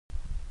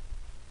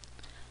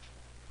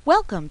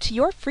Welcome to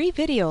your free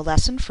video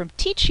lesson from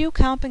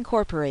TeachUComp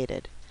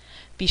Incorporated.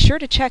 Be sure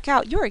to check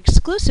out your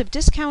exclusive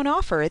discount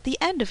offer at the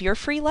end of your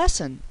free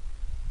lesson.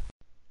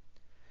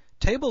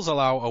 Tables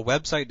allow a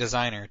website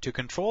designer to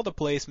control the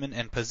placement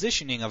and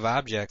positioning of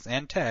objects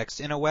and text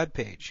in a web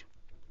page.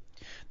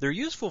 They're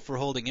useful for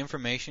holding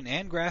information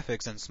and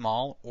graphics in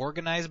small,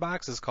 organized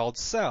boxes called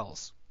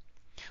cells.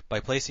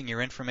 By placing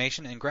your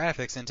information and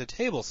graphics into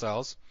table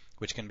cells,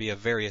 which can be of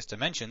various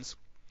dimensions,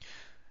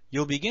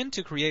 you'll begin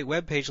to create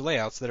web page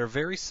layouts that are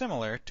very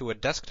similar to a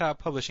desktop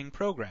publishing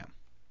program.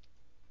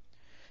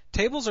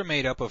 Tables are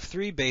made up of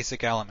three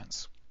basic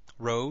elements: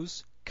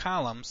 rows,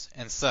 columns,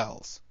 and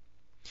cells.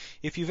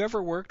 If you've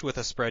ever worked with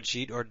a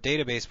spreadsheet or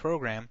database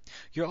program,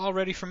 you're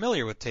already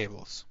familiar with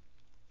tables.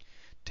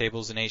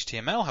 Tables in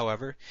HTML,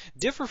 however,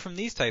 differ from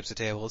these types of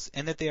tables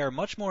in that they are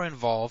much more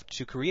involved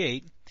to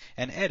create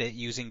and edit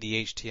using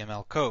the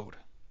HTML code.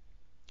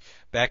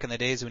 Back in the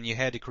days when you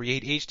had to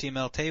create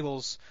HTML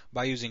tables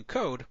by using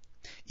code,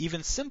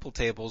 even simple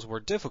tables were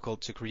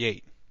difficult to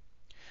create.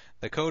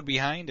 The code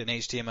behind an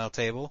HTML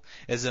table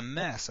is a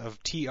mess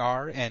of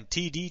TR and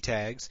TD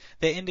tags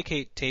that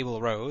indicate table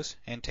rows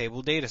and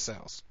table data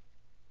cells.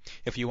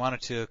 If you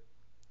wanted to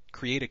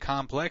create a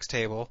complex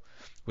table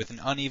with an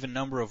uneven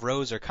number of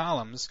rows or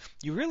columns,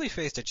 you really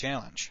faced a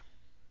challenge.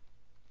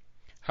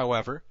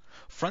 However,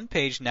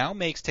 FrontPage now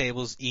makes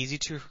tables easy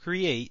to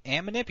create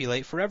and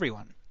manipulate for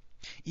everyone.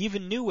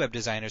 Even new web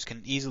designers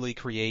can easily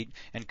create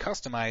and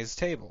customize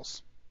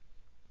tables.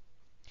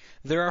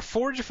 There are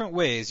 4 different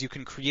ways you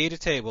can create a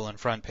table in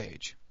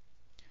FrontPage.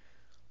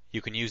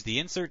 You can use the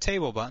Insert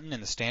Table button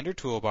in the standard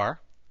toolbar.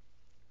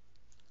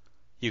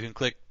 You can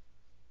click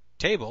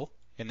Table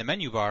in the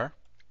menu bar,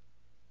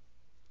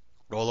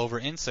 roll over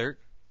Insert,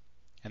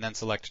 and then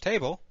select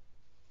Table.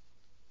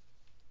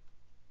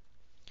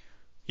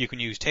 You can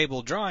use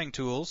table drawing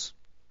tools,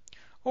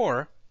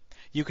 or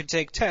you can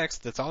take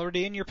text that's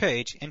already in your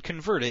page and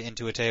convert it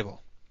into a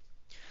table.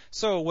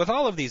 So with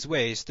all of these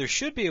ways, there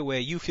should be a way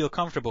you feel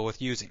comfortable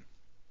with using.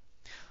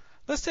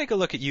 Let's take a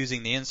look at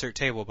using the Insert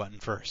Table button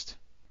first.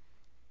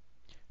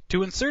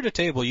 To insert a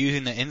table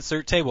using the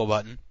Insert Table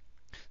button,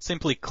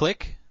 simply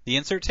click the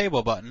Insert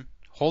Table button,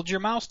 hold your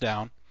mouse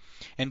down,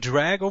 and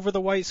drag over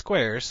the white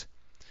squares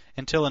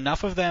until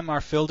enough of them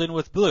are filled in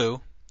with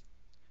blue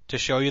to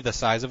show you the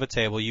size of a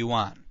table you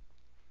want.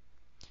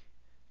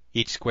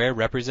 Each square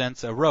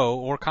represents a row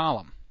or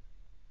column.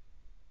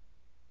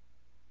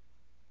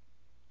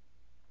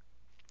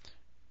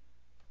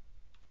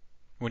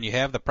 When you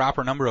have the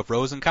proper number of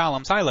rows and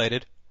columns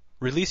highlighted,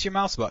 release your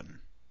mouse button.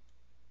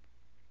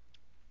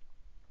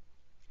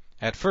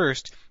 At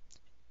first,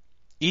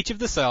 each of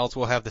the cells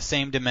will have the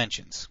same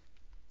dimensions.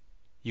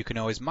 You can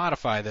always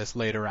modify this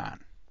later on.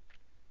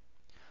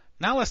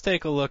 Now let's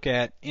take a look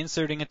at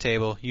inserting a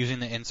table using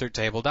the Insert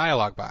Table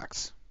dialog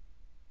box.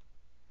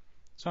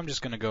 So I'm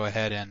just going to go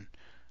ahead and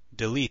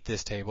delete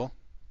this table.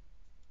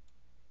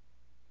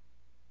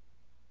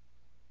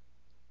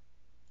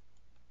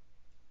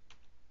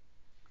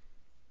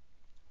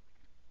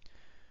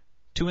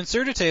 To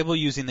insert a table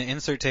using the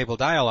Insert Table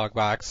dialog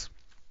box,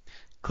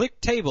 click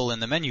Table in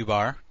the menu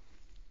bar,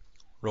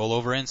 roll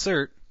over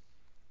Insert,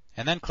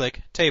 and then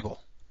click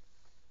Table.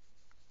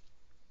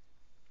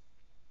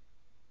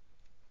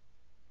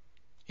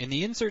 In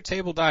the Insert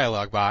Table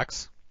dialog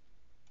box,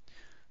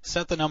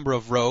 set the number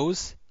of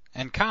rows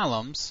and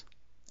columns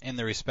in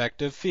the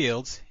respective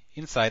fields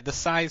inside the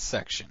Size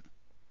section.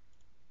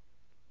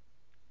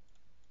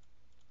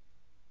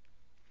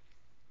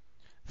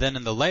 Then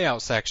in the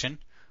Layout section,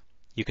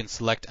 you can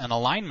select an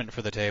alignment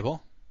for the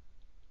table.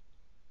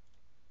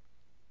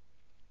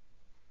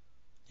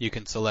 You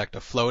can select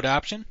a float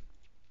option,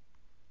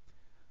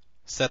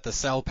 set the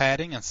cell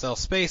padding and cell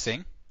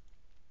spacing,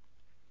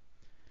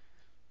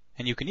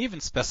 and you can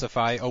even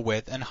specify a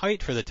width and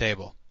height for the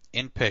table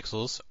in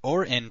pixels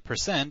or in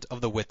 % of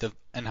the width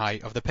and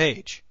height of the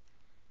page.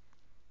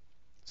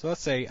 So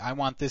let's say I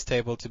want this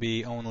table to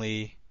be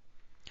only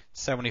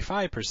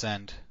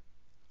 75%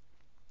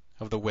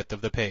 of the width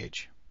of the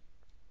page.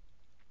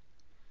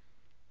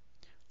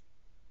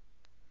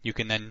 You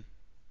can then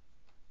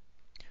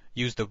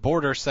use the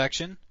border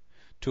section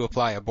to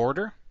apply a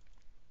border,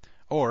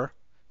 or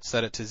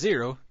set it to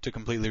 0 to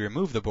completely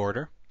remove the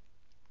border.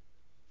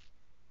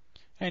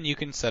 And you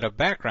can set a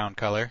background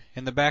color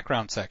in the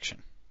background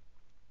section.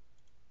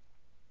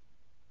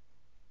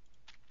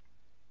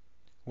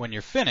 When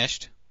you're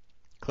finished,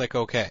 click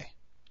OK.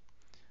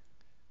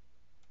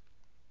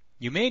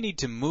 You may need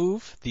to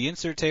move the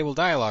Insert Table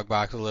dialog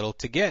box a little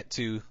to get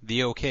to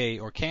the OK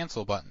or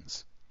Cancel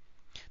buttons.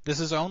 This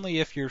is only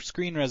if your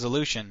screen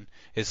resolution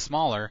is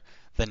smaller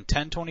than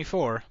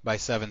 1024 by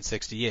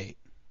 768.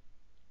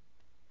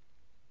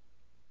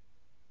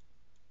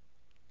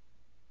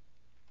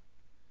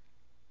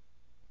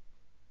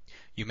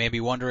 You may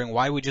be wondering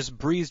why we just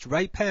breezed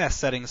right past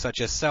settings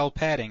such as cell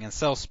padding and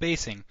cell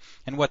spacing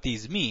and what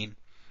these mean,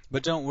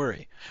 but don't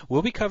worry,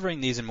 we'll be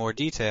covering these in more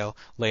detail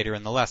later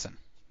in the lesson.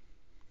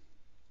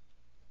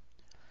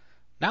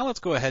 Now let's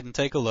go ahead and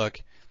take a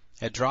look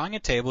at drawing a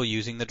table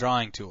using the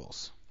drawing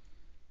tools.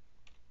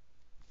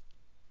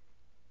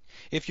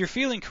 If you're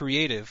feeling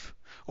creative,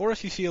 or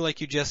if you feel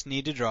like you just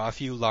need to draw a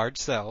few large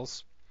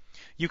cells,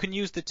 you can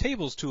use the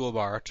Tables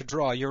toolbar to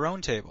draw your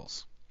own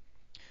tables.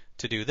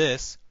 To do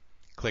this,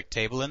 click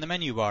Table in the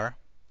menu bar,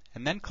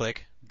 and then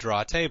click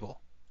Draw Table.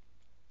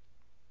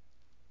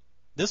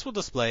 This will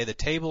display the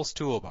Tables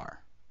toolbar.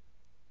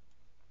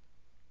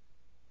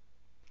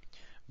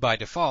 By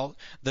default,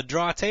 the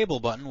Draw Table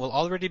button will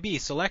already be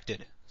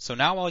selected, so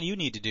now all you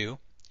need to do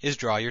is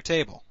draw your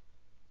table.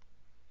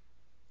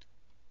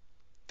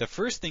 The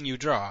first thing you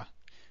draw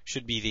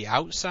should be the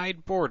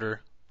outside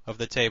border of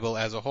the table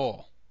as a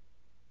whole.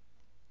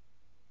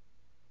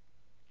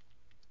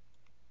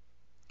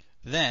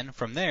 Then,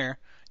 from there,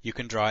 you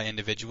can draw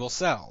individual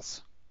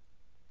cells.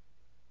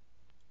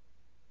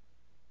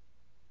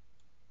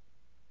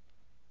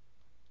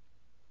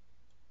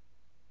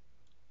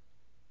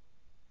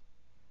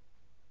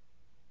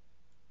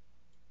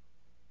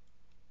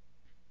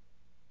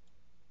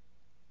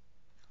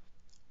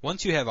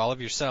 Once you have all of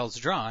your cells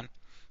drawn,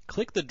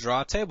 click the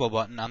Draw Table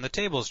button on the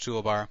Tables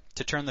toolbar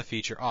to turn the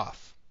feature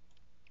off.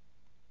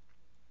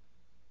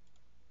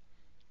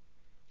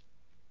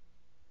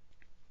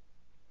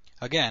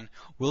 Again,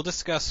 we'll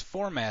discuss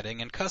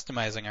formatting and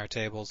customizing our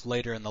tables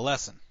later in the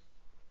lesson.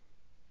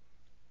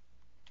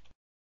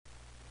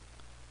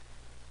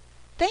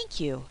 Thank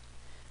you.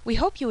 We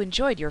hope you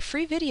enjoyed your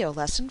free video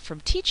lesson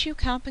from Teach You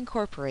Comp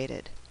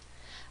Incorporated.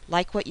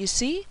 Like what you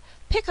see?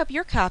 Pick up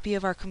your copy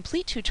of our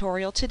complete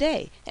tutorial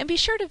today and be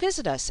sure to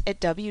visit us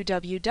at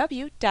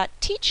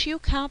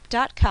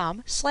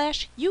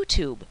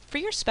www.teachucomp.com/YouTube for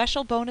your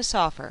special bonus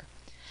offer.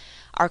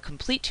 Our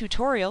complete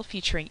tutorial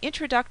featuring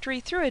introductory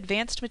through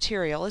advanced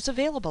material is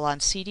available on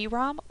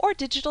CD-ROM or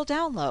digital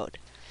download.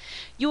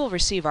 You will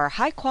receive our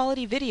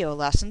high-quality video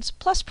lessons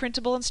plus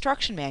printable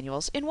instruction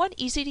manuals in one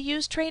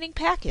easy-to-use training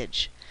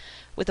package.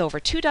 With over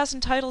 24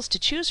 titles to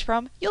choose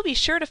from, you'll be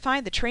sure to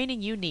find the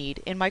training you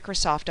need in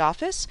Microsoft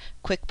Office,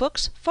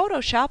 QuickBooks,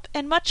 Photoshop,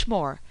 and much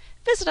more.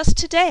 Visit us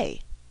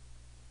today.